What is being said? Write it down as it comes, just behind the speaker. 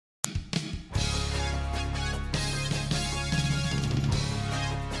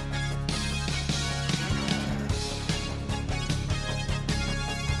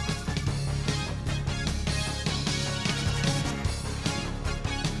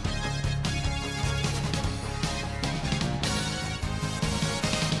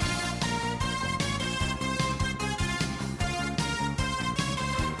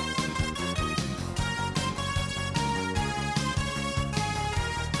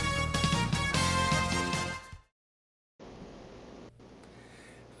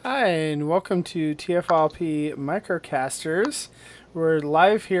Hi, and welcome to TFLP Microcasters. We're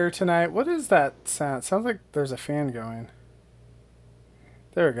live here tonight. What is that sound? Sounds like there's a fan going.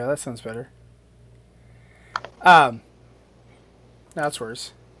 There we go. That sounds better. Um, that's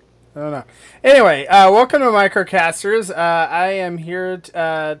worse. I don't know. Anyway, welcome to Microcasters. I am here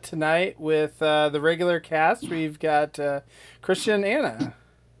tonight with the regular cast. We've got Christian and Anna.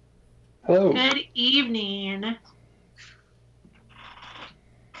 Hello. Good evening.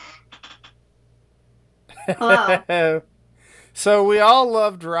 Hello. So we all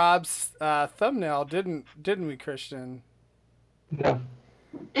loved Rob's thumbnail, didn't we, Christian? No,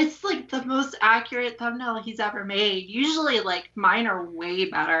 It's like the most accurate thumbnail he's ever made. Usually, like, mine are way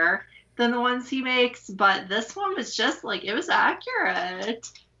better than the ones he makes, but this one was just like, it was accurate.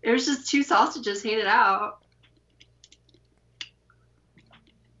 It was just two sausages hated out.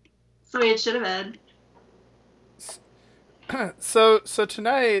 That's the way it should have been. So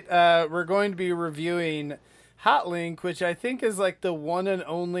tonight we're going to be reviewing Hotlink, which I think is like the one and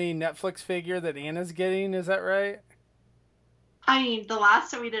only Netflix figure that Anna's getting. Is that right? I mean, the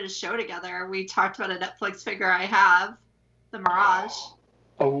last time we did a show together, we talked about a Netflix figure I have, the Mirage.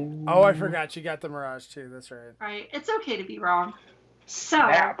 Oh, I forgot you got the Mirage too. That's right. Right? It's okay to be wrong. So,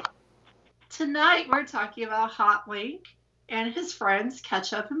 snap. tonight we're talking about Hotlink and his friends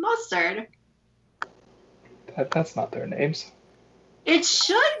Ketchup and Mustard. That's not their names. It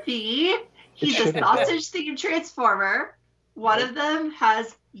should be. He's a should have been. sausage-themed transformer. One of them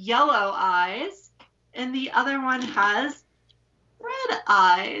has yellow eyes, and the other one has red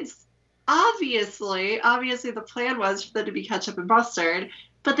eyes. Obviously, the plan was for them to be Ketchup and Mustard,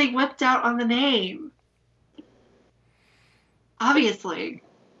 but they whipped out on the name. Obviously.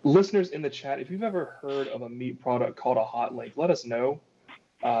 Listeners in the chat, if you've ever heard of a meat product called a hot link, let us know.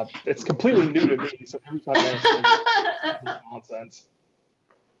 It's completely new to me, so every time I say nonsense.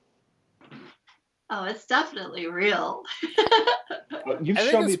 Oh, it's definitely real. You've I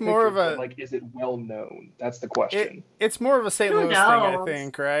think shown me it's more of pictures, a- but, like, is it well known? That's the question. It's more of a St. Who Louis thing, I knows?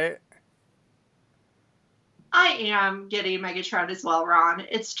 think, right? I am getting Megatron as well, Ron.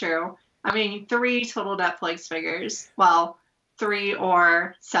 It's true. I mean, 3 total Netflix figures. Well, 3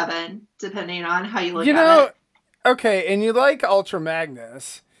 or 7, depending on how you look You at know, it. okay, and you like Ultra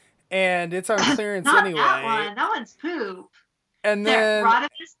Magnus, and it's on clearance Not anyway. that one. That one's poop. And There,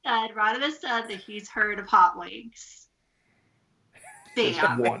 then Rodimus said that he's heard of hot links. There's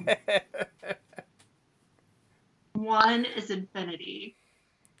Damn. one. One is infinity.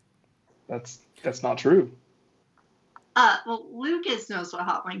 That's not true. Well, Lucas knows what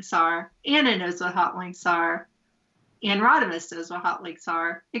hot links are. Anna knows what hot links are. And Rodimus knows what hot links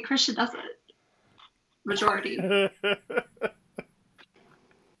are. And Christian doesn't. Majority.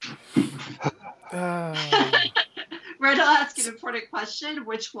 Randall asked an important question.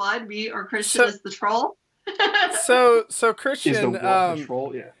 Which one, me or Christian, So- is the troll? so Is the Christian, one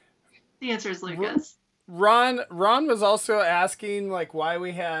control? Yeah. The answer is Lucas. Ron was also asking like why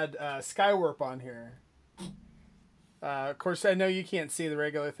we had Skywarp on here. Of course, I know you can't see the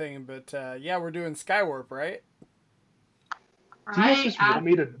regular thing, but yeah, we're doing Skywarp, right? Do you guys Right? just want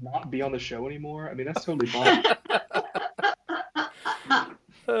me to not be on the show anymore? I mean, that's totally fine.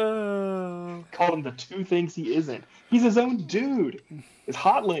 Called him the two things he isn't. He's his own dude. It's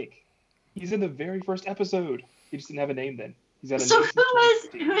Hot Link. He's in the very first episode. He just didn't have a name then. He's got a So name since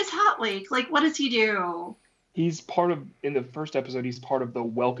 2016. who is Hot Link? Like, what does he do? He's part of, in the first episode, he's part of the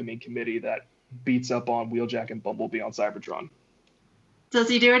welcoming committee that beats up on Wheeljack and Bumblebee on Cybertron. Does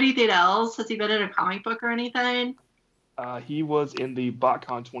he do anything else? Has he been in a comic book or anything? He was in the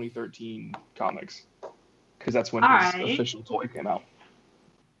BotCon 2013 comics because that's when All his right. official toy came out.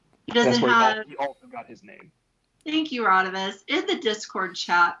 He That's doesn't where have. he also got his name. Thank you, Rodimus. In the Discord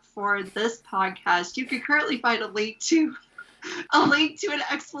chat for this podcast, you can currently find a link to an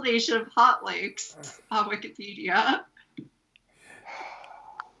explanation of hot links on Wikipedia.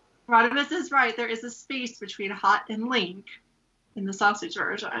 Rodimus is right. There is a space between hot and link in the sausage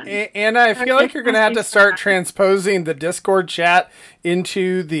version. And I feel like you're gonna have to start transposing the Discord chat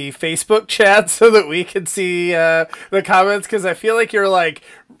into the Facebook chat so that we can see the comments, because I feel like you're like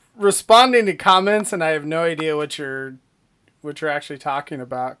responding to comments, and I have no idea what you're actually talking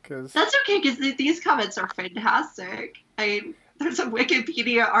about. Because That's okay, because these comments are fantastic. There's a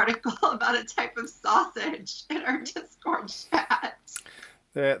Wikipedia article about a type of sausage in our Discord chat.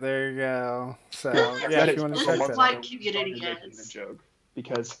 there you go. So This yeah, is- if you want to this check is that why out. community Started making is. the joke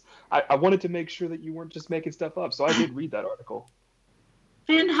because I wanted to make sure that you weren't just making stuff up, so I did read that article.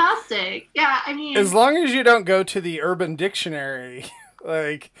 Fantastic. Yeah, I mean, As long as you don't go to the Urban Dictionary,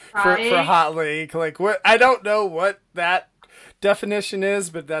 like for Right. Hot Link, like what I don't know what that definition is,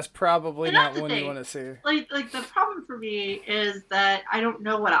 but that's probably And not that's the one you thing. want to see. Like the problem for me is that I don't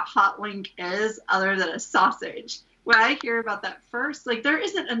know what a hot link is other than a sausage. When I hear about that first, like there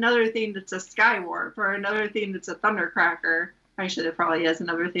isn't another thing that's a Skywarp or another thing that's a Thundercracker. Actually, there probably is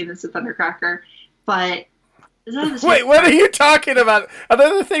another thing that's a Thundercracker, but wait, what are you talking about?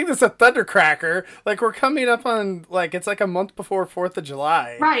 Another thing that's a Thundercracker? Like we're coming up on like it's like a month before 4th of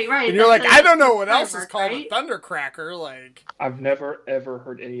July. Right. And you're like, I don't know what else is called a Thundercracker. Like I've never ever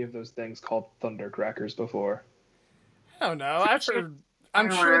heard any of those things called Thundercrackers before. I don't know. I've heard. I'm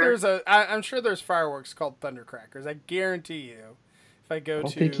sure there's fireworks called Thundercrackers. I guarantee you. If I go I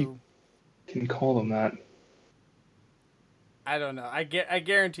don't think you can call them that. I don't know. I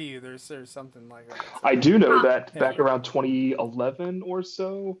guarantee you there's something like that. I do know that back around 2011 or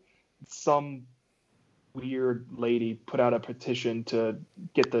so, some weird lady put out a petition to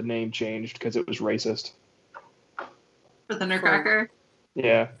get the name changed because it was racist. For Thundercracker?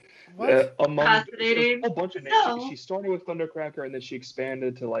 Yeah. Fascinating. A whole bunch of names. No. She started with Thundercracker and then she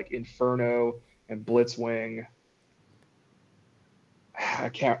expanded to like Inferno and Blitzwing. I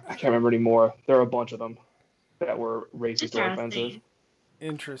can't remember anymore. There are a bunch of them that were racist or offensive.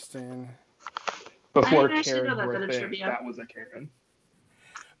 Interesting. Before Karen were a thing, that was a Karen.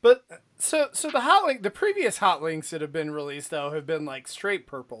 But so the previous hot links that have been released though have been like straight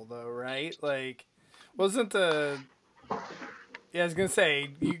purple though, right? Like, wasn't the I was gonna say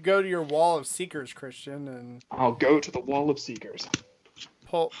you go to your wall of Seekers, Christian, and I'll go to the wall of Seekers.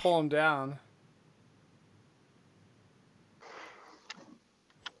 Pull them down.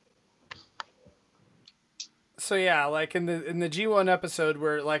 So yeah, like in the G1 episode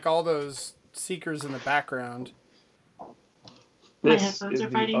where like all those Seekers in the background. This is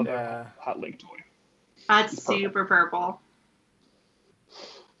the other hot link toy. That's super purple.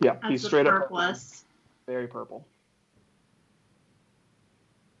 Yeah, he's straight up purple. Very purple.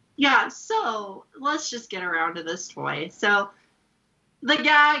 Yeah, so let's just get around to this toy. So the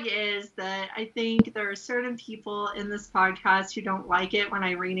gag is that I think there are certain people in this podcast who don't like it when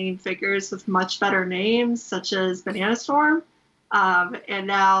I rename figures with much better names, such as Banana Storm. And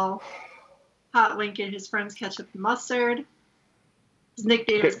now Hot Link and his friends Ketchup and Mustard. His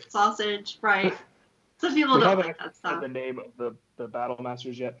nickname is Sausage, right? Some people don't like that stuff. The name of the Battle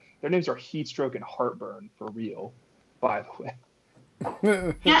Masters yet. Their names are Heatstroke and Heartburn for real, by the way.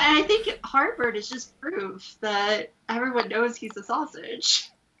 Yeah, and I think Heartburn is just proof that everyone knows he's a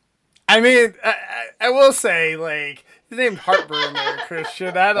sausage. I mean, I will say, like, the name Heartburn there,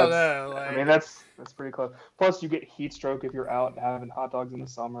 Christian. I don't know. Like, I mean, that's pretty close. Plus, you get Heatstroke if you're out having hot dogs in the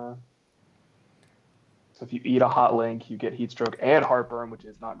summer. So if you eat a hot link, you get Heatstroke and Heartburn, which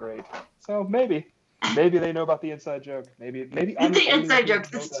is not great. So maybe they know about the inside joke. Maybe I'm the inside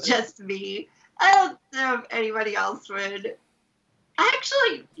joke is just me. I don't know if anybody else would.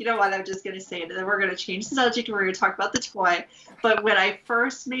 Actually, you know what? I'm just going to say it, and then we're going to change the subject and we're going to talk about the toy. But when I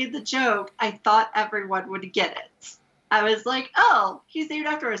first made the joke, I thought everyone would get it. I was like, oh, he's named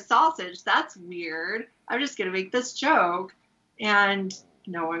after a sausage. That's weird. I'm just going to make this joke. And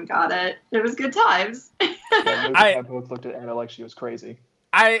no one got it. It was good times. I both looked at Anna like she was crazy.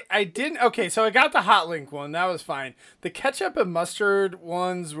 I didn't. Okay, so I got the Hot Link one. That was fine. The ketchup and mustard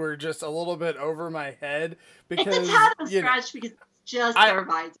ones were just a little bit over my head because it's a tad of a stretch because it's just their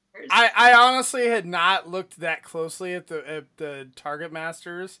visors. I honestly had not looked that closely at the Target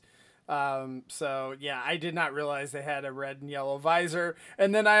Masters. So yeah, I did not realize they had a red and yellow visor,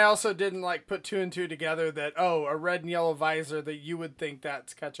 and then I also didn't like put two and two together that a red and yellow visor that you would think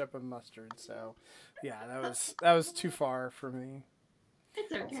that's ketchup and mustard. So yeah, that was too far for me.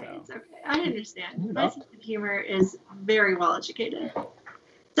 It's okay. So. It's okay. I understand. My sense of humor is very well educated.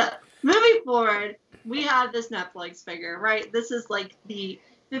 So moving forward, we have this Netflix figure, right? This is like the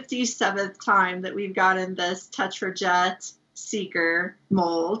 57th time that we've gotten this Tetrajet Seeker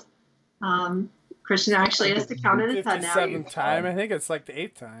mold. Christian actually has to count in his head now. 57th time? I think it's like the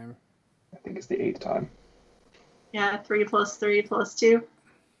 8th time. I think it's the 8th time. Yeah, 3 plus 3 plus 2.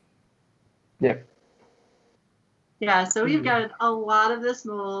 Yeah. Yeah, so we've got a lot of this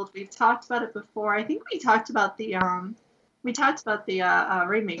mold. We've talked about it before. I think we talked about the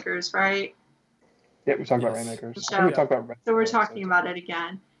Rainmakers, right? Yeah, we talked about Rainmakers. So, we're talking about it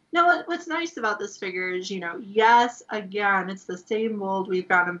again. Now, what's nice about this figure is, yes, again, it's the same mold we've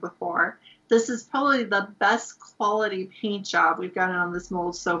gotten before. This is probably the best quality paint job we've gotten on this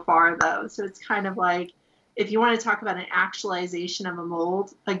mold so far, though. So it's kind of like, if you want to talk about an actualization of a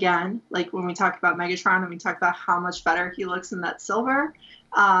mold, again, like when we talk about Megatron and we talk about how much better he looks in that silver,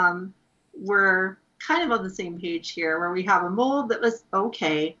 we're kind of on the same page here, where we have a mold that was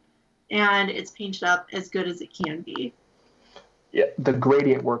okay, and it's painted up as good as it can be. Yeah, the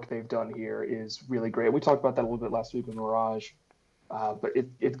gradient work they've done here is really great. We talked about that a little bit last week with Mirage, but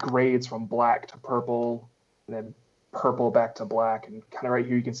it grades from black to purple, and then purple back to black, and kind of right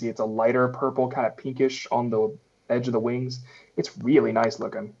here you can see it's a lighter purple, kind of pinkish on the edge of the wings. It's really nice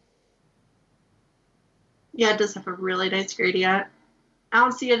looking. Yeah, it does have a really nice gradient. I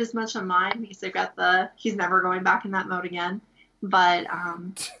don't see it as much on mine because they've got he's never going back in that mode again. But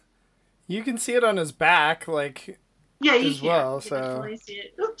you can see it on his back, like yeah, you as can. well. You So definitely see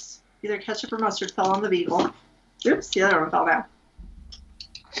it. Oops, either ketchup or mustard fell on the beagle. Oops, the other one fell down.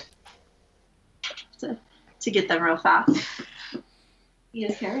 To get them real fast. You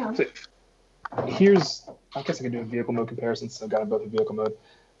guys carry on. So here's, I guess I can do a vehicle mode comparison since I've got them both in vehicle mode.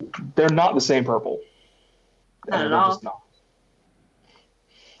 They're not the same purple. Not at They're all. just not.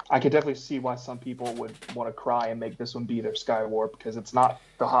 I could definitely see why some people would want to cry and make this one be their Skywarp, because it's not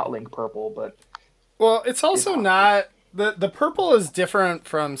the Hot Link purple, but well, it's also not the purple is different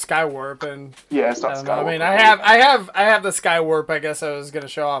from Skywarp, and yeah, it's I not don't know. Skywarp. I mean, I have the Skywarp. I guess I was gonna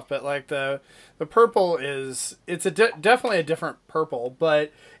show off, but like the purple it's definitely a different purple,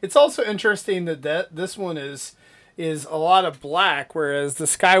 but it's also interesting that this one is a lot of black, whereas the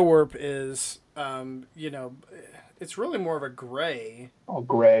Skywarp is it's really more of a gray. Oh,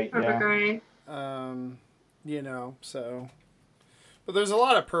 gray. Purple Yeah. gray. So. But there's a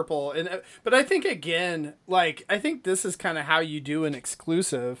lot of purple, but I think again, like I think this is kind of how you do an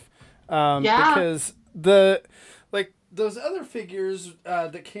exclusive, because those other figures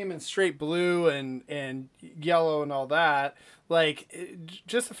that came in straight blue and yellow and all that,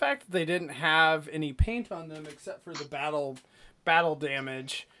 just the fact that they didn't have any paint on them except for the battle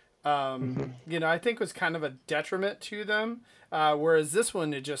damage, I think was kind of a detriment to them. Whereas this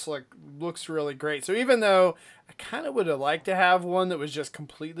one, it just looks really great. So even though I kind of would have liked to have one that was just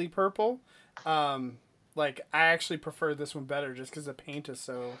completely purple, I actually prefer this one better just because the paint is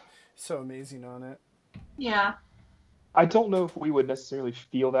so amazing on it. Yeah. I don't know if we would necessarily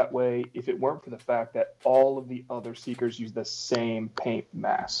feel that way if it weren't for the fact that all of the other Seekers use the same paint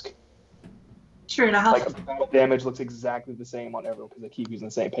mask. True enough. Like, battle damage looks exactly the same on everyone because they keep using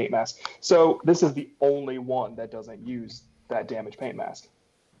the same paint mask. So this is the only one that doesn't use that damage paint mask.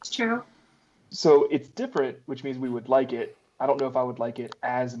 It's true. So it's different, which means we would like it. I don't know if I would like it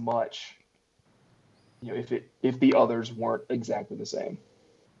as much, if the others weren't exactly the same.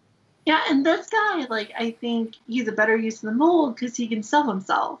 Yeah, and this guy, I think he's a better use of the mold because he can sell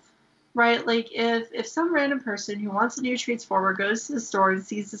himself, right? Like, if some random person who wants a new Transformer goes to the store and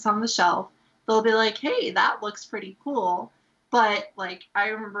sees this on the shelf, they'll be like, hey, that looks pretty cool. But, I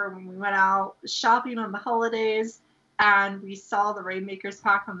remember when we went out shopping on the holidays and we saw the Rainmakers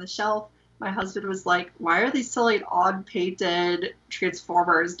pack on the shelf, my husband was like, why are they selling odd-painted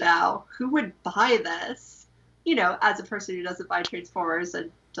Transformers now? Who would buy this? As a person who doesn't buy Transformers and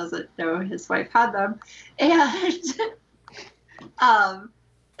doesn't know his wife had them. And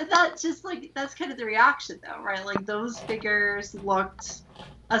that's kind of the reaction, though, right? Those figures looked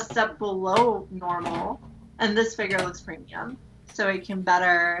a step below normal, and this figure looks premium. So it can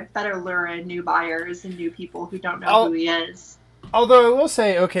better lure in new buyers and new people who don't know who he is. Although I will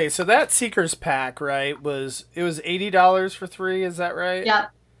say, okay, so that Seekers pack, right, it was $80 for 3, is that right?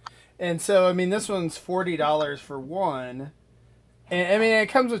 Yep. And so, I mean, this one's $40 for 1. And, I mean, it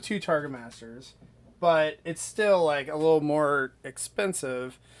comes with 2 Target Masters, but it's still, a little more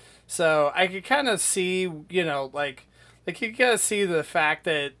expensive. So I could kind of see, you kind of see the fact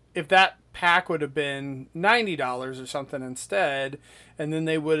that if that pack would have been $90 or something instead, and then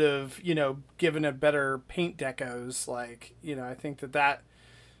they would have, given it better paint decos, I think that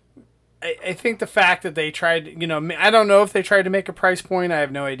I think the fact that they tried, I don't know if they tried to make a price point. I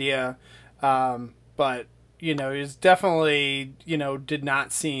have no idea. But, it was definitely, did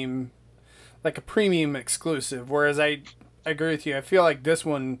not seem like a premium exclusive. Whereas I agree with you. I feel like this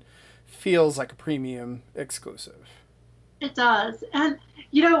one feels like a premium exclusive. It does. And,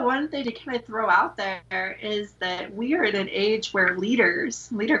 one thing to kind of throw out there is that we are in an age where leader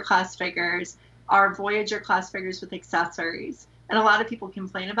class figures are Voyager class figures with accessories. And a lot of people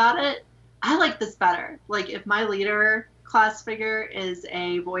complain about it. I like this better. If my leader class figure is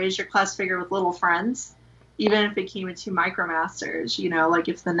a Voyager class figure with little friends, even if it came with 2 Micromasters,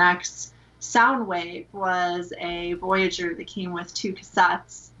 if the next Soundwave was a Voyager that came with 2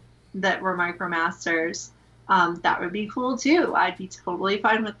 cassettes that were Micromasters, that would be cool too. I'd be totally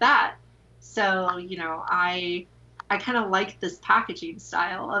fine with that. So, I kind of like this packaging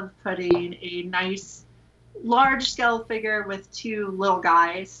style of putting a nice large scale figure with 2 little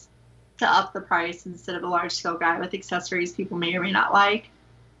guys to up the price instead of a large scale guy with accessories people may or may not like.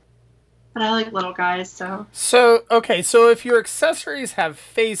 But I like little guys, so. So okay, so if your accessories have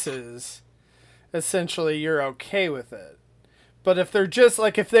faces, essentially you're okay with it. But if they're just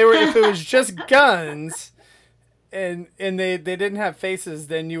like if it was just guns and they didn't have faces,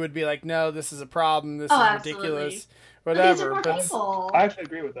 then you would be like, no, this is a problem. This Oh, is absolutely. ridiculous. But these are Whatever. more But people. I actually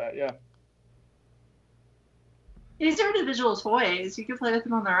agree with that. Yeah. These are individual toys. You can play with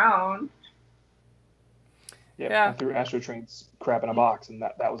them on their own. Yeah. Yeah. I threw Astro Train's crap in a box, and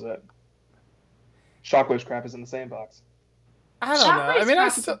that was it. Shockwave's crap is in the same box. I don't know. I mean, I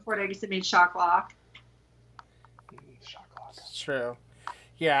still. before they used to make Shock Lock. Shocklock. It's true.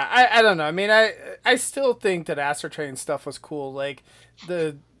 Yeah, I don't know. I mean, I still think that Astrotrain stuff was cool. Like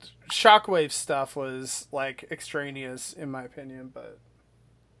the Shockwave stuff was like extraneous in my opinion, but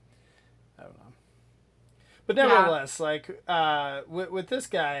I don't know. But nevertheless, like with this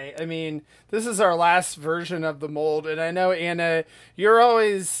guy, I mean, this is our last version of the mold, and I know Anna, you're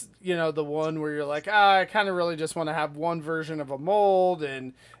always the one where you're like, I kind of really just want to have one version of a mold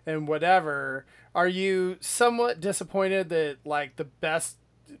and whatever. Are you somewhat disappointed that like the best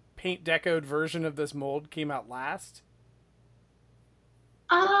paint decoed version of this mold came out last?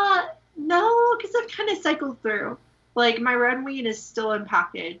 No, because I've kind of cycled through. Like, my Redwing is still in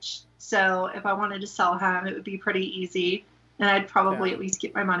package, so if I wanted to sell him, it would be pretty easy, and I'd probably at least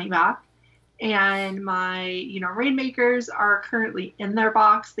get my money back. And my, Rainmakers are currently in their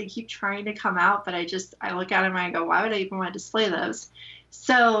box. They keep trying to come out, but I look at them and I go, why would I even want to display those?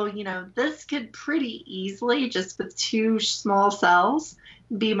 So, this could pretty easily, just with 2 small cells,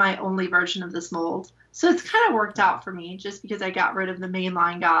 be my only version of this mold. So it's kind of worked out for me just because I got rid of the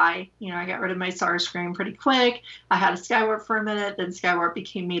mainline guy. I got rid of my Starscream pretty quick. I had a Skywarp for a minute, then Skywarp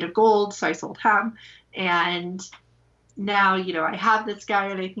became made of gold, so I sold him. And now, I have this guy,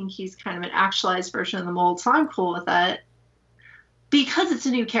 and I think he's kind of an actualized version of the mold, so I'm cool with it. Because it's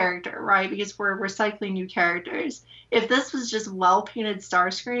a new character, right? Because we're recycling new characters. If this was just well-painted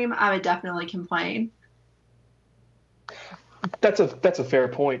Starscream, I would definitely complain. That's a fair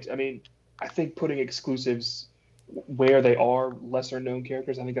point. I mean, I think putting exclusives where they are lesser known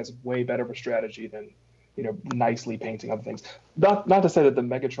characters, I think that's way better of a strategy than, nicely painting other things. Not to say that the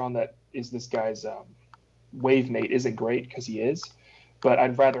Megatron that is this guy's wave mate isn't great, because he is, but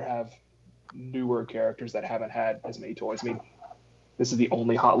I'd rather have newer characters that haven't had as many toys. I mean, this is the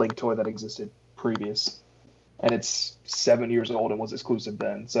only Hot Link toy that existed previous, and it's 7 years old and was exclusive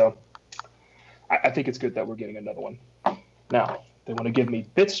then. So I think it's good that we're getting another one. Now, they want to give me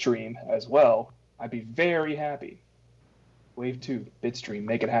Bitstream as well, I'd be very happy. Wave 2, Bitstream,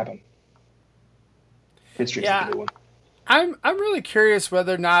 make it happen. Bitstream's the new one. I'm really curious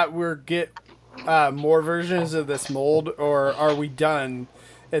whether or not we'll get more versions of this mold, or are we done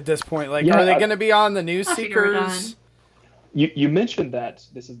at this point? Like, are they going to be on the new Seekers? You mentioned that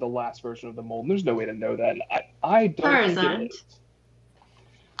this is the last version of the mold, and there's no way to know that. I don't think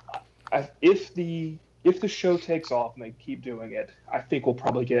it is. If the show takes off and they keep doing it, I think we'll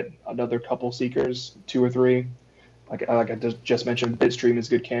probably get another couple Seekers, 2 or 3. Like I just mentioned, Bitstream is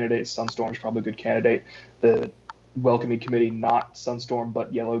a good candidate. Sunstorm's probably a good candidate. The Welcoming Committee, not Sunstorm,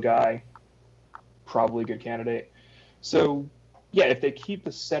 but Yellow Guy, probably a good candidate. So, yeah, if they keep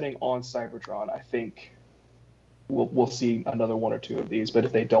the setting on Cybertron, I think we'll see another 1 or 2 of these. But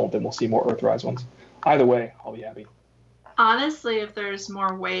if they don't, then we'll see more Earthrise ones. Either way, I'll be happy. Honestly, if there's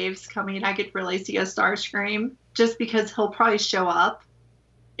more waves coming, I could really see a Starscream, just because he'll probably show up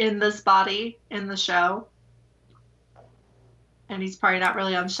in this body in the show. And he's probably not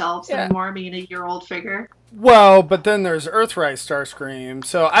really on shelves anymore, being a year-old figure. Well, but then there's Earthrise Starscream.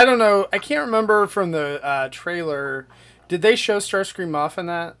 So I don't know. I can't remember from the trailer. Did they show Starscream off in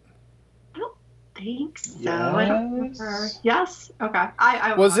that? I don't think so. Yes. I don't remember. Yes? Okay.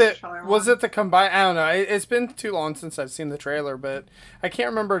 I was it the combined? I don't know. It's been too long since I've seen the trailer, but I can't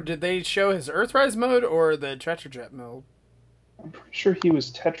remember. Did they show his Earthrise mode or the Tetrajet mode? I'm pretty sure he was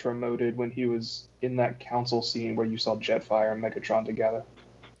Tetra-moded when he was in that council scene where you saw Jetfire and Megatron together.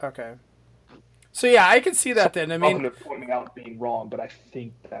 Okay. So yeah, I can see that then. I mean, to point me out being wrong, but I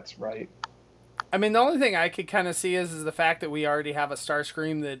think that's right. I mean, the only thing I could kind of see is the fact that we already have a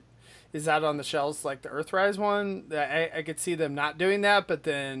Starscream that is out on the shelves like the Earthrise one. I could see them not doing that, but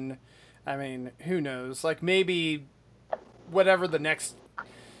then, I mean, who knows? Like maybe whatever the next,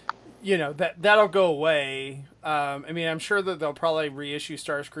 that'll go away. I mean, I'm sure that they'll probably reissue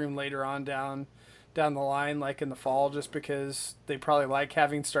Starscream later on down the line, like in the fall, just because they probably like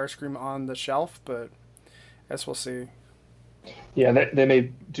having Starscream on the shelf, but I guess we'll see. Yeah, they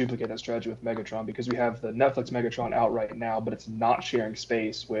may duplicate that strategy with Megatron, because we have the Netflix Megatron out right now, but it's not sharing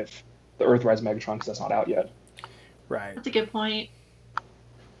space with the Earthrise Megatron because that's not out yet. Right. That's a good point.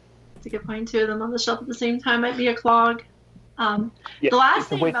 That's a good point. Two of them on the shelf at the same time might be a clog. The last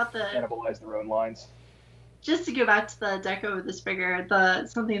thing about the cannibalize their own lines. Just to go back to the deco of this figure,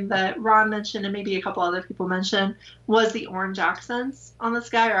 something that Ron mentioned and maybe a couple other people mentioned was the orange accents on this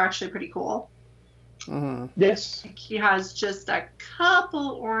guy are actually pretty cool. Mm-hmm. Yes. He has just a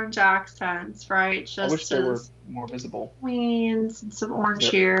couple orange accents, right? Just I wish they were more visible. Wings and some orange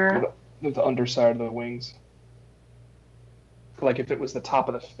here. The underside of the wings. Like if it was the top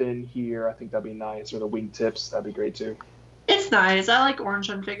of the fin here, I think that'd be nice. Or the wingtips, that'd be great too. It's nice. I like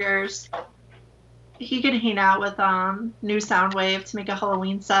orange on figures. He could hang out with New Soundwave to make a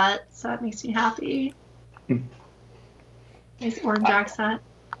Halloween set, so that makes me happy. Nice orange accent.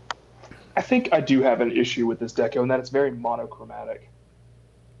 I think I do have an issue with this deco, and that it's very monochromatic.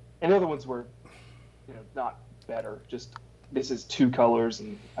 And the other ones were, not better. Just this is two colors,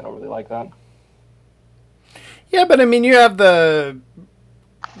 and I don't really like that. Yeah, but I mean, you have the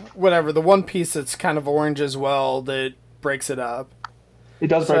one piece that's kind of orange as well that breaks it up. It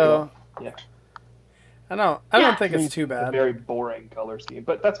does break it up. Yeah. I don't think it's too bad. A very boring color scheme,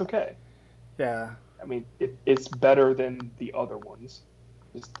 but that's okay. Yeah. I mean, it's better than the other ones.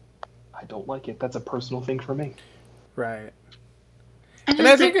 Just, I don't like it. That's a personal thing for me. Right. And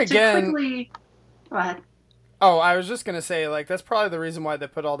I think again. Go ahead. Oh, I was just gonna say, like, that's probably the reason why they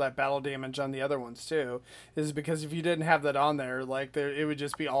put all that battle damage on the other ones too, is because if you didn't have that on there, like, it would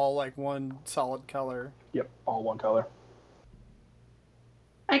just be all like one solid color. Yep, all one color.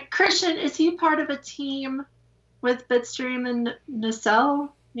 Christian, is he part of a team with Bitstream and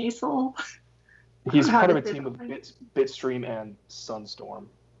Nacelle? He's part of a team with Bitstream and Sunstorm.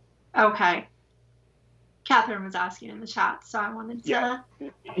 Okay. Catherine was asking in the chat, so I wanted to... Yeah,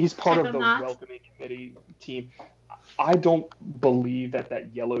 he's part of the welcoming committee team. I don't believe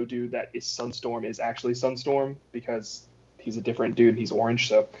that yellow dude that is Sunstorm is actually Sunstorm, because he's a different dude, he's orange,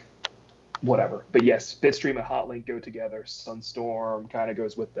 so... Whatever. But yes, Bitstream and Hotlink go together. Sunstorm kind of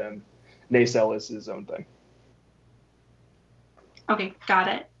goes with them. Nacelle is his own thing. Okay, got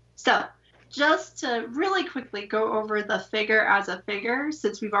it. So, just to really quickly go over the figure as a figure,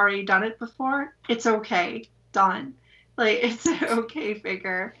 since we've already done it before, it's okay. Done. Like, it's an okay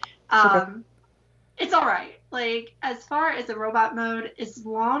figure. It's all right. Like, as far as a robot mode, as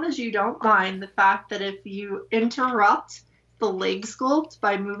long as you don't mind the fact that if you interrupt the leg sculpt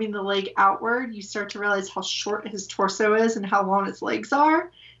by moving the leg outward, you start to realize how short his torso is and how long his legs are.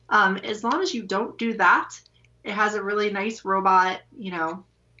 As long as you don't do that, it has a really nice robot,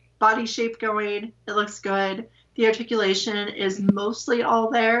 body shape going. It looks good. The articulation is mostly all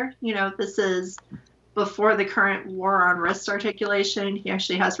there. This is before the current war on wrist articulation. He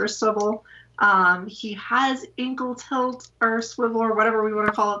actually has wrist swivel. He has ankle tilt or swivel or whatever we want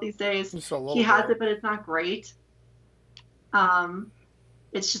to call it these days. He has it, but it's not great.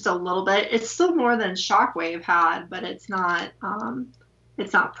 It's just a little bit. It's still more than Shockwave had, but it's not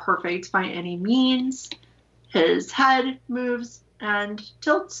perfect by any means. His head moves and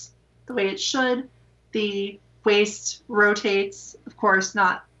tilts the way it should. The waist rotates, of course,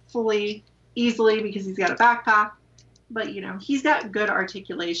 not fully easily because he's got a backpack, but he's got good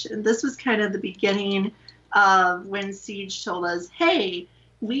articulation. This was kind of the beginning of when Siege told us, hey,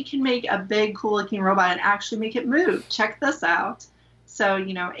 we can make a big, cool-looking robot and actually make it move. Check this out. So,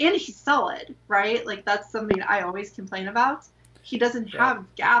 and he's solid, right? Like, that's something I always complain about. He doesn't have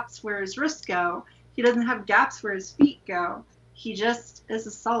gaps where his wrists go. He doesn't have gaps where his feet go. He just is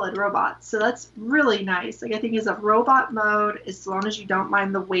a solid robot. So that's really nice. Like, I think as a robot mode, as long as you don't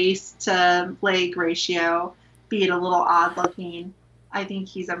mind the waist to leg ratio, be it a little odd-looking, I think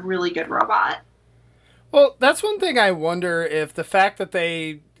he's a really good robot. Well, that's one thing I wonder if the fact that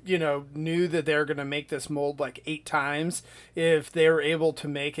they, knew that they were going to make this mold like 8 times, if they were able to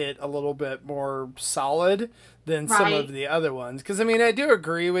make it a little bit more solid than some of the other ones. Because, I mean, I do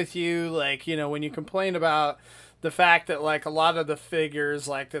agree with you, like, when you complain about the fact that, like, a lot of the figures,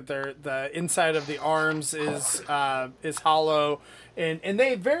 like, that the inside of the arms is hollow, and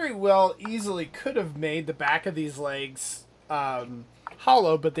they very well easily could have made the back of these legs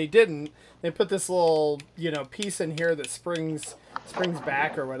hollow, but they didn't. They put this little, piece in here that springs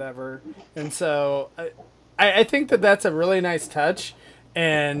back or whatever. And so I think that that's a really nice touch.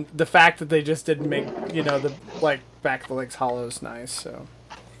 And the fact that they just didn't make, the back of the legs hollow is nice. So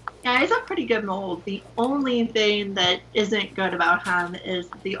yeah, it's a pretty good mold. The only thing that isn't good about him is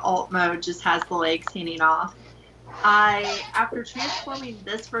the alt mode just has the legs hanging off. After transforming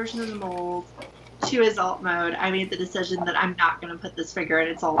this version of the mold to his alt mode, I made the decision that I'm not going to put this figure in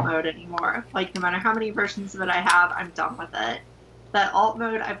its alt mode anymore. Like, no matter how many versions of it I have, I'm done with it. That alt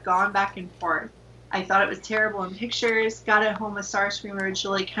mode, I've gone back and forth. I thought it was terrible in pictures. Got it home with Starscream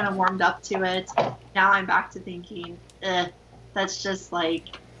originally, kind of warmed up to it. Now I'm back to thinking, that's just like,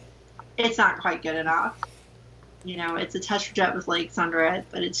 it's not quite good enough. You know, it's a Tetrajet with legs under it,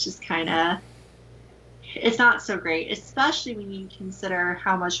 but it's just kind of, it's not so great, especially when you consider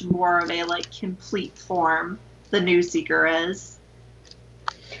how much more of a like complete form the new Seeker is.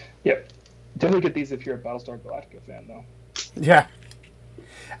 Yep. Definitely get these if you're a Battlestar Galactica fan, though. Yeah.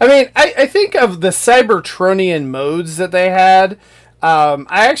 I mean, I think of the Cybertronian modes that they had. I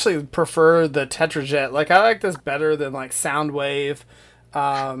actually prefer the Tetrajet. Like, I like this better than like Soundwave.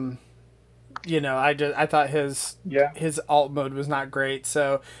 You know, I thought his alt mode was not great,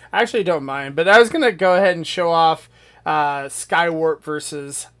 so I actually don't mind. But I was gonna go ahead and show off Skywarp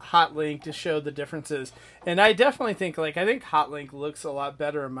versus Hotlink to show the differences, and I definitely think I think Hotlink looks a lot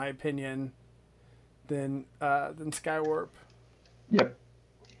better in my opinion than Skywarp. Yep.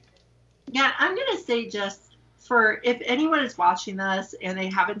 Yeah, I'm gonna say, just for if anyone is watching this and they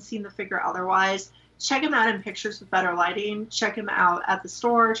haven't seen the figure otherwise, check him out in pictures with better lighting. Check him out at the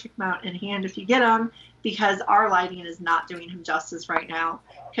store. Check him out in hand if you get him, because our lighting is not doing him justice right now.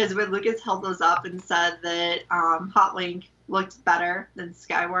 Because when Lucas held those up and said that Hotlink looked better than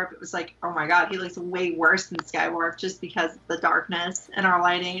Skywarp, it was like, oh my god, he looks way worse than Skywarp just because of the darkness in our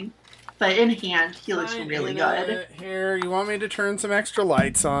lighting. But in hand, he looks really good. Here, you want me to turn some extra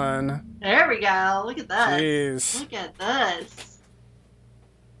lights on? There we go. Look at this. Jeez. Look at this.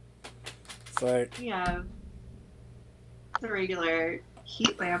 It's like, We have the regular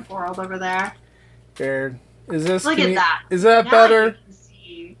heat lamp world over there. Baird. Is this? Look at that. Is that Now better?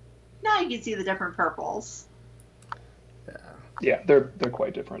 Now you can see the different purples. Yeah, they're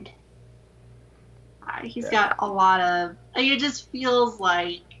quite different. He's got a lot of. It just feels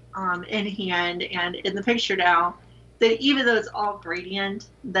like in hand and in the picture now that even though it's all gradient,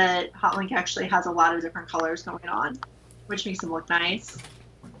 that Hotlink actually has a lot of different colors going on, which makes him look nice.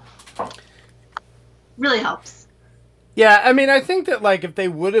 Really helps. Yeah, I mean, I think that like if they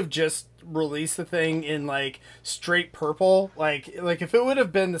would have just released the thing in like straight purple, like if it would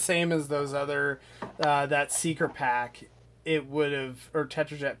have been the same as those other that Seeker pack, it would have, or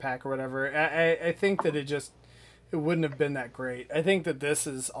Tetrajet pack or whatever. I think that it wouldn't have been that great. I think that this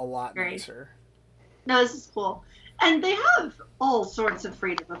is a lot nicer. No, this is cool. And they have all sorts of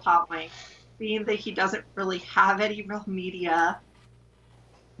freedom with Hotlink, being that he doesn't really have any real media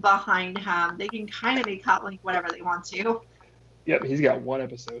behind him. They can kind of make Hotlink whatever they want to. Yep, he's got one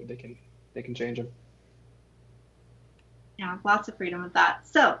episode. They can change him. Yeah, lots of freedom with that.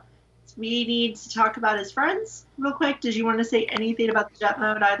 So we need to talk about his friends real quick. Did you want to say anything about the jet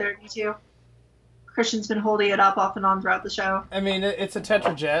mode, either of you two? Christian's been holding it up off and on throughout the show. I mean, it's a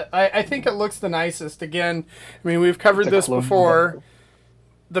Tetrajet. I think it looks the nicest. Again, I mean, we've covered this before.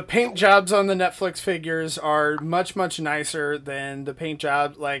 The paint jobs on the Netflix figures are much, much nicer than the paint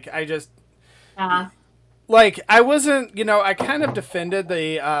job. Like, I just... Like, I wasn't... You know, I kind of defended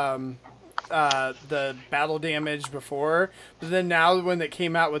the battle damage before, but then now when it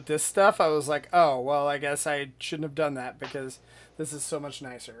came out with this stuff, I was like, oh, well, I guess I shouldn't have done that because this is so much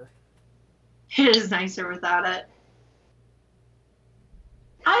nicer. It is nicer without it.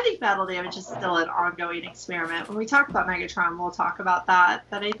 I think battle damage is still an ongoing experiment. When we talk about Megatron, we'll talk about that,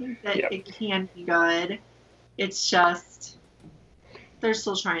 but I think that it can be good. It's just, they're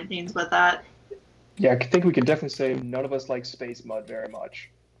still trying things with that. Yeah, I think we can definitely say none of us like Space Mud very much,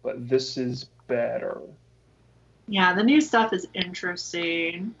 but this is better. Yeah, the new stuff is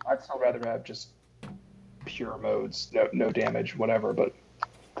interesting. I'd still rather have just pure modes, no damage, whatever, but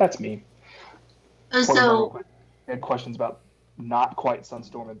that's me. So, I had questions about not quite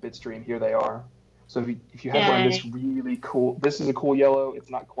Sunstorm and Bitstream. Here they are. So if you have one of this really cool, this is a cool yellow. It's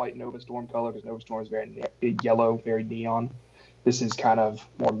not quite Nova Storm color because Nova Storm is very yellow, very neon. This is kind of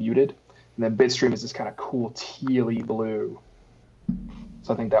more muted. And then Bitstream is this kind of cool tealy blue.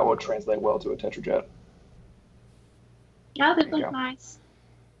 So I think that would translate well to a Tetrajet. Yeah, they look nice.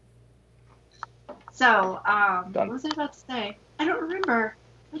 So, what was I about to say? I don't remember.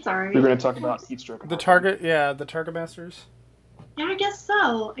 That's alright. We're going to talk about Heatstroke. The Target Masters. Yeah, I guess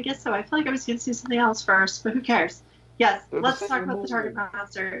so. I feel like I was going to say something else first, but who cares? Yes, let's talk about the Target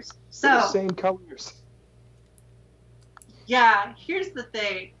Masters. So, they're the same colors. Yeah, here's the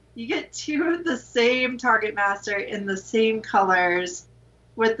thing. You get two of the same Target Master in the same colors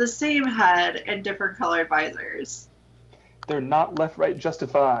with the same head and different colored visors. They're not left-right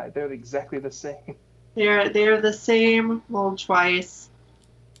justified. They're exactly the same. They're the same rolled twice.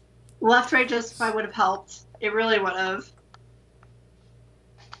 Left-right justify would have helped. It really would have.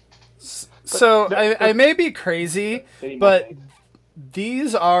 So I may be crazy, but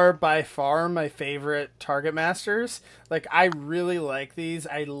These are by far my favorite Target Masters. Like, I really like these.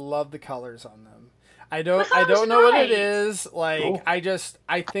 I love the colors on them. I don't know what it is. Like, Cool.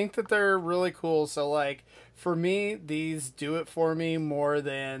 I think that they're really cool. So like for me, these do it for me more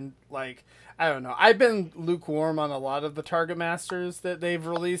than like I don't know. I've been lukewarm on a lot of the Target Masters that they've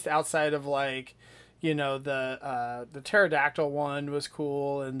released outside of like, the pterodactyl one was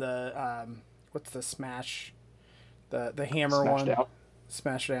cool, and the what's the smash, the hammer Smashed one, out.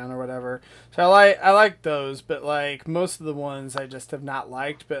 smash down or whatever. So I like those, but like most of the ones I just have not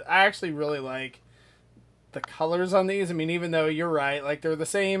liked. But I actually really like the colors on these. I mean, even though you're right, like they're the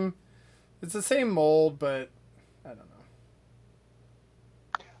same, it's the same mold, but I don't know.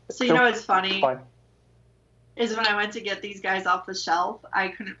 So you know what's funny Fine. is when I went to get these guys off the shelf, I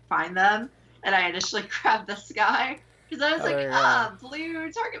couldn't find them, and I initially grabbed this guy because I was like, there you go.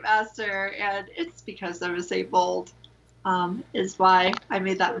 blue Target Master, and it's because they're the same mold. Is why I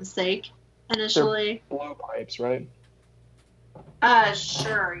made that mistake initially. Blue pipes, right?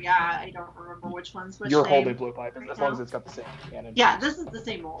 Sure, yeah, I don't remember which one's which You're name. holding blue pipe right as long now. as it's got the same cannon. Yeah, this is the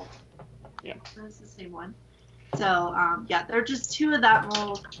same mold. Yeah. This is the same one. So, yeah, they're just two of that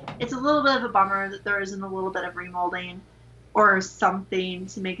mold. It's a little bit of a bummer that there isn't a little bit of remolding or something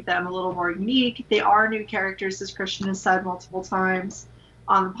to make them a little more unique. They are new characters, as Christian has said multiple times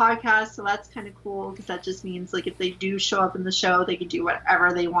on the podcast, so that's kind of cool because that just means, like, if they do show up in the show, they can do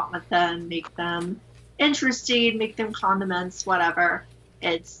whatever they want with them, make them interesting, make them condiments, whatever.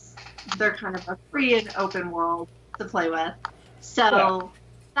 They're kind of a free and open world to play with. So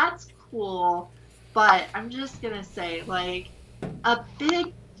that's cool, but I'm just gonna say, like, a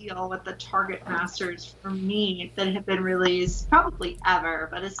big deal with the Target Masters for me that have been released probably ever,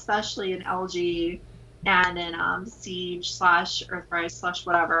 but especially in LG and in Siege / Earthrise /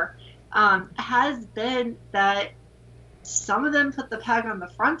 whatever, has been that some of them put the peg on the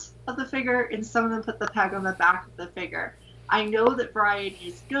front of the figure and some of them put the peg on the back of the figure. I know that variety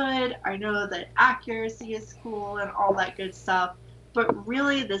is good. I know that accuracy is cool and all that good stuff. But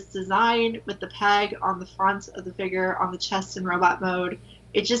really, this design with the peg on the front of the figure on the chest in robot mode,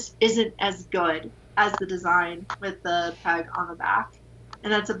 it just isn't as good as the design with the peg on the back.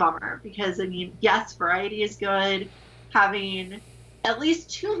 And that's a bummer because, I mean, yes, variety is good. Having at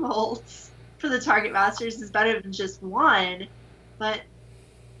least 2 molds for the Target Masters is better than just one. But,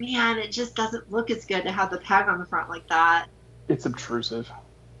 man, it just doesn't look as good to have the peg on the front like that. It's obtrusive.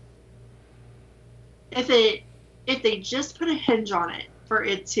 If they just put a hinge on it for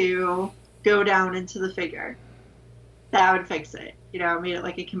it to go down into the figure, that would fix it. Made it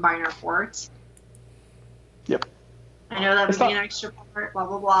like a combiner port. Yep. I know that would be an extra part, blah,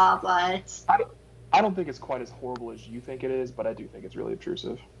 blah, blah, but I don't think it's quite as horrible as you think it is, but I do think it's really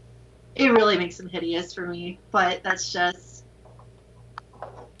obtrusive. it really makes them hideous for me. But that's just...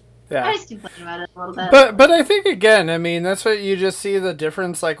 Yeah. I just complain about it a little bit. But I think, again, I mean, that's what you just see the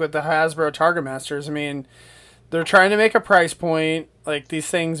difference, like with the Hasbro Target Masters. I mean, they're trying to make a price point. Like, these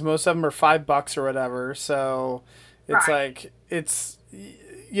things, most of them are $5 or whatever. So it's like, it's,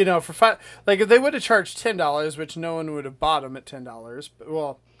 for $5, like if they would have charged $10, which no one would have bought them at $10. But,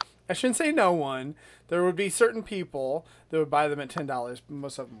 well, I shouldn't say no one. There would be certain people that would buy them at $10, but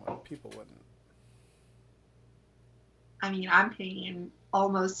most of them would. People wouldn't. I mean, I'm paying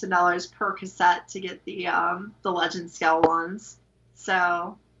almost $10 per cassette to get the Legend Scale ones.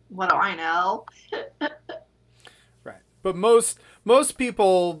 So what do I know? Right. But most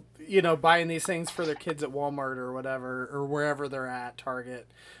people, buying these things for their kids at Walmart or whatever, or wherever they're at, Target,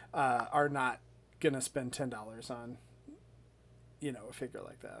 are not going to spend $10 on, a figure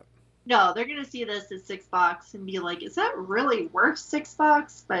like that. No, they're going to see this at $6 and be like, is that really worth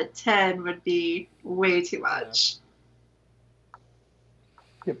 $6? But 10 would be way too much.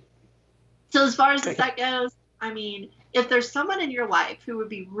 Yep. So as far as the set goes, I mean, if there's someone in your life who would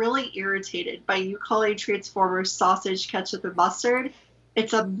be really irritated by you calling Transformers sausage, ketchup, and mustard,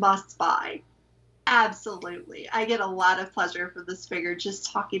 it's a must buy. Absolutely. I get a lot of pleasure from this figure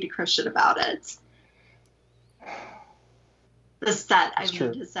just talking to Christian about it. The set, I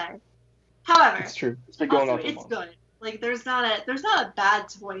mean to say. However, It's true. It's been going on for it's months. good. Like there's not a bad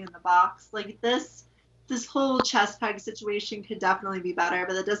toy in the box. Like this whole chest peg situation could definitely be better,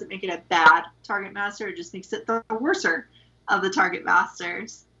 but that doesn't make it a bad Target Master. It just makes it the worser of the Target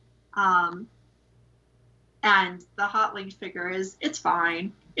Masters. And the Hot Link figure it's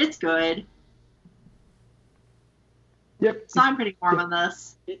fine. It's good. Yep. So I'm pretty warm on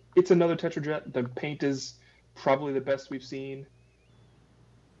this. It's another Tetrajet. The paint is probably the best we've seen.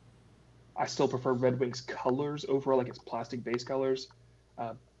 I still prefer Red Wing's colors over like its plastic base colors.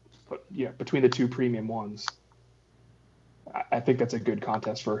 But yeah, between the two premium ones, I think that's a good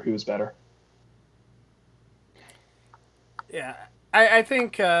contest for who's better. Yeah, I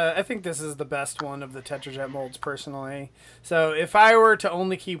think this is the best one of the Tetrajet molds personally. So if I were to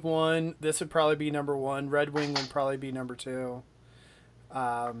only keep one, this would probably be number one. Red Wing would probably be number two.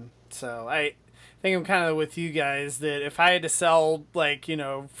 So I think I'm kind of with you guys that if I had to sell, like,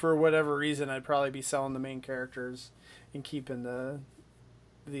 for whatever reason, I'd probably be selling the main characters and keeping the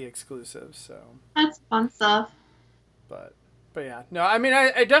exclusives. So That's fun stuff. But yeah, no, I mean,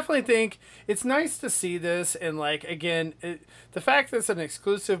 I definitely think it's nice to see this, and like again, the fact that it's an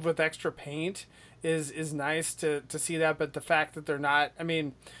exclusive with extra paint is nice to see that. But the fact that they're not, I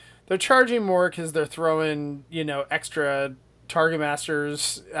mean, they're charging more because they're throwing extra Target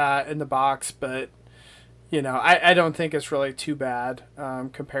Masters in the box, but I don't think it's really too bad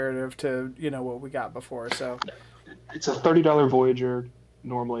comparative to what we got before. So it's a $30 Voyager.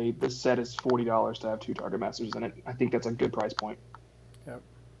 Normally, this set is $40 to have 2 Target Masters in it. I think that's a good price point. Yep.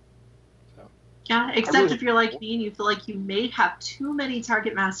 So. Yeah, except if you're like me and you feel like you may have too many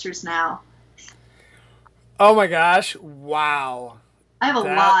Target Masters now. Oh my gosh! Wow. I have a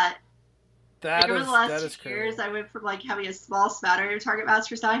lot. That over is, the last that is 2 years, crazy. I went from like having a small smattering of Target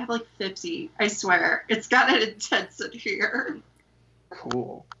Masters. Now I have like 50. I swear, it's gotten intense in here.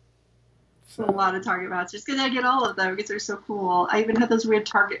 Cool. A lot of Target Masters because I get all of them because they're so cool. I even have those weird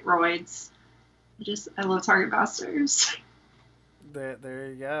Target Roids. I love Target Masters. There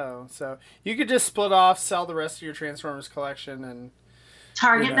you go. So you could just split off, sell the rest of your Transformers collection, and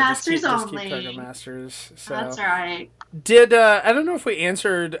Target Masters just keep only. Target Masters. So That's right. Did I don't know if we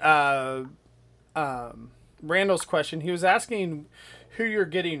answered Randall's question. He was asking who you're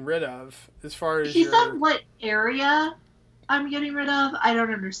getting rid of as far as he said what area I'm getting rid of. I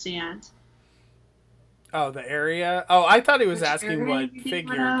don't understand. Oh, the area? Oh, I thought he was asking what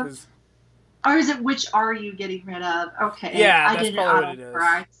figure. Or is it which are you getting rid of? Okay. Yeah, I that's didn't probably what it is.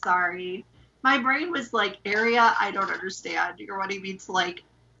 correct. Sorry. My brain was like, area, I don't understand. You're wanting me to like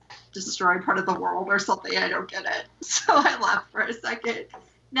destroy part of the world or something. I don't get it. So I laughed for a second.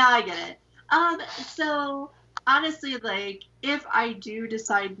 Now I get it. So honestly, like, if I do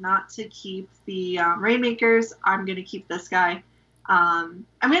decide not to keep the Rainmakers, I'm going to keep this guy. I'm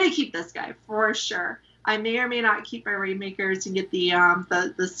going to keep this guy for sure. I may or may not keep my Rainmakers and get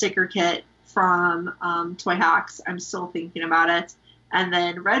the sticker kit from Toy Hawks. I'm still thinking about it. And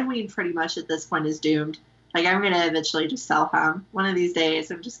then Red Wing pretty much at this point is doomed. Like, I'm going to eventually just sell him. One of these days,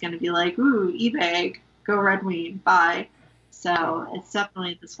 I'm just going to be like, ooh, eBay, go Red Wing, bye. So it's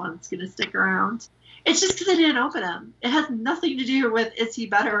definitely this one's going to stick around. It's just because I didn't open him. It has nothing to do with is he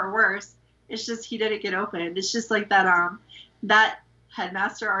better or worse. It's just he didn't get opened. It's just like that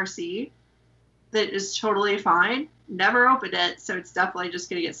Headmaster RC that is totally fine. Never opened it, so it's definitely just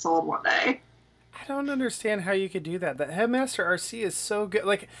going to get sold one day. I don't understand how you could do that. That Headmaster RC is so good.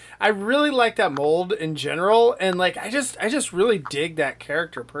 Like, I really like that mold in general, and like I just really dig that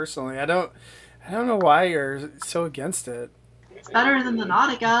character personally. I don't know why you're so against it. It's better than the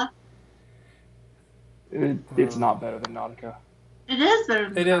Nautica. It's not better than Nautica. It is better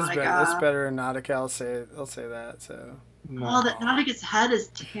than Nautica. It's better than Nautica. I'll say that. So. No. Oh, that Nautica's head is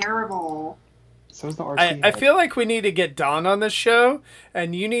terrible. So is the RC. I feel like we need to get Don on this show,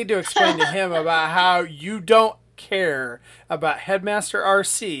 and you need to explain to him about how you don't care about Headmaster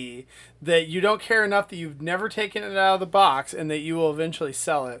RC, that you don't care enough that you've never taken it out of the box, and that you will eventually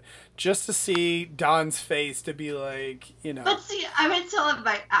sell it, just to see Don's face to be like, But see, I would tell him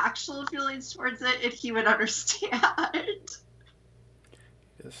my actual feelings towards it, and he would understand.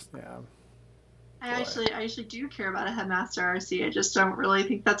 Yeah. I actually do care about a Headmaster RC. I just don't really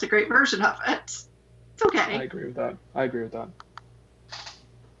think that's a great version of it. It's okay. I agree with that.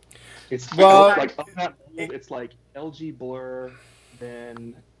 It's like of that mold, it's like LG Blur,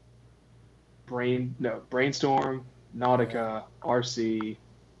 then Brainstorm, Nautica, RC,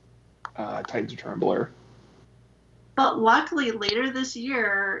 Titans Return Blur. But luckily, later this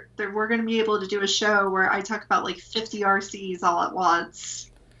year, we're going to be able to do a show where I talk about like 50 RCs all at once.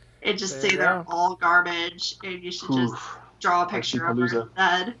 And just say they're all garbage, and you should just draw a picture of her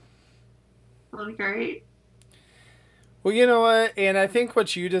instead. That'll be great. Well, you know what? And I think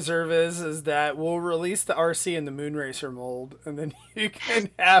what you deserve is that we'll release the RC and the Moonracer mold, and then you can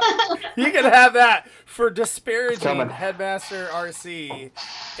have that for disparaging Headmaster RC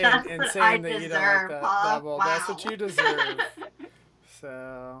and saying that you don't like that mold. Wow. That's what you deserve.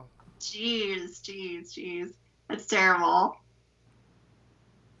 So. Jeez. That's terrible.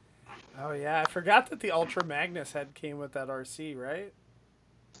 Oh yeah, I forgot that the Ultra Magnus head came with that RC, right?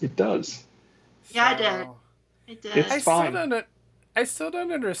 It does. Yeah, I did. It did. It's fine. I still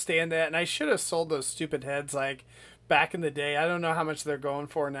don't understand that, and I should have sold those stupid heads like back in the day. I don't know how much they're going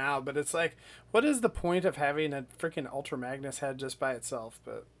for now, but it's like, what is the point of having a freaking Ultra Magnus head just by itself?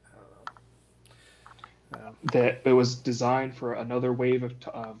 But I don't know. That it was designed for another wave of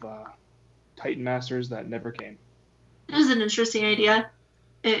Titan Masters that never came. It was an interesting idea.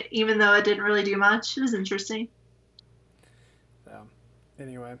 Even though it didn't really do much, it was interesting. So,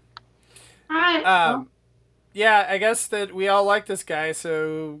 anyway. All right. Well, yeah, I guess that we all like this guy,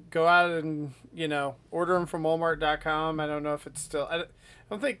 so go out and, order him from Walmart.com. I don't know if it's still... I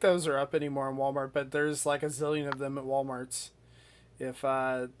don't think those are up anymore in Walmart, but there's like a zillion of them at Walmarts. If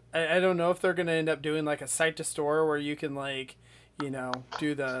I don't know if they're going to end up doing like a site-to-store where you can like,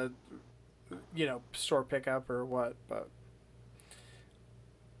 do the, store pickup or what, but...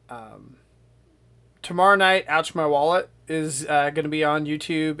 tomorrow night, Ouch My Wallet is going to be on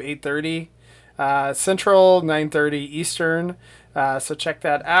YouTube, 8:30 Central, 9:30 Eastern. So check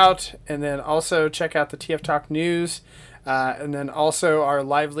that out. And then also check out the TF Talk News. And then also our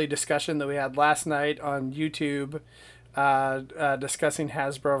lively discussion that we had last night on YouTube discussing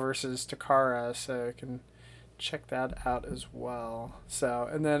Hasbro versus Takara. So you can check that out as well. So,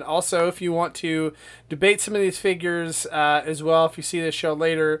 and then also if you want to debate some of these figures as well, if you see this show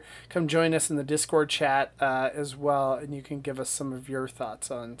later, come join us in the Discord chat as well, and you can give us some of your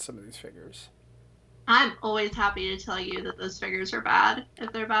thoughts on some of these figures. I'm always happy to tell you that those figures are bad,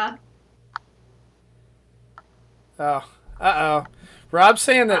 if they're bad. Oh, uh-oh. Rob's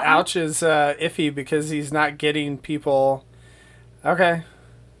saying that Ouch is iffy because he's not getting people... Okay.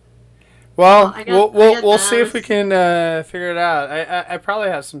 Well, we'll see if we can figure it out. I probably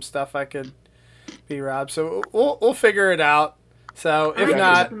have some stuff I could be Rob, so we'll figure it out. So if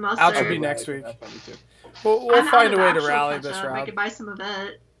not, Ouch will be next week. We'll find a way to rally this, Rob. I could buy some of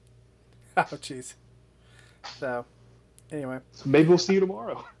it. Oh, jeez. So, anyway. So maybe we'll see you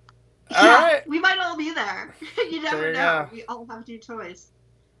tomorrow. All right. We might all be there. You never know. We all have new toys.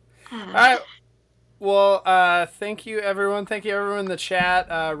 All right. Well, thank you, everyone. Thank you, everyone in the chat.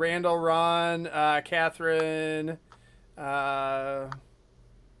 Randall, Ron, Catherine. Rodimus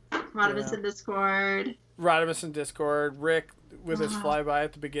in Discord. Rodimus in Discord. Rick with his flyby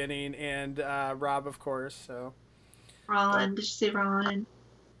at the beginning. And Rob, of course. So. Ron. Did you say Ron?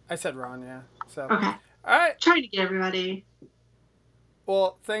 I said Ron, yeah. So. Okay. All right. Trying to get everybody.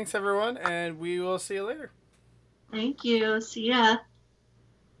 Well, thanks, everyone. And we will see you later. Thank you. See ya.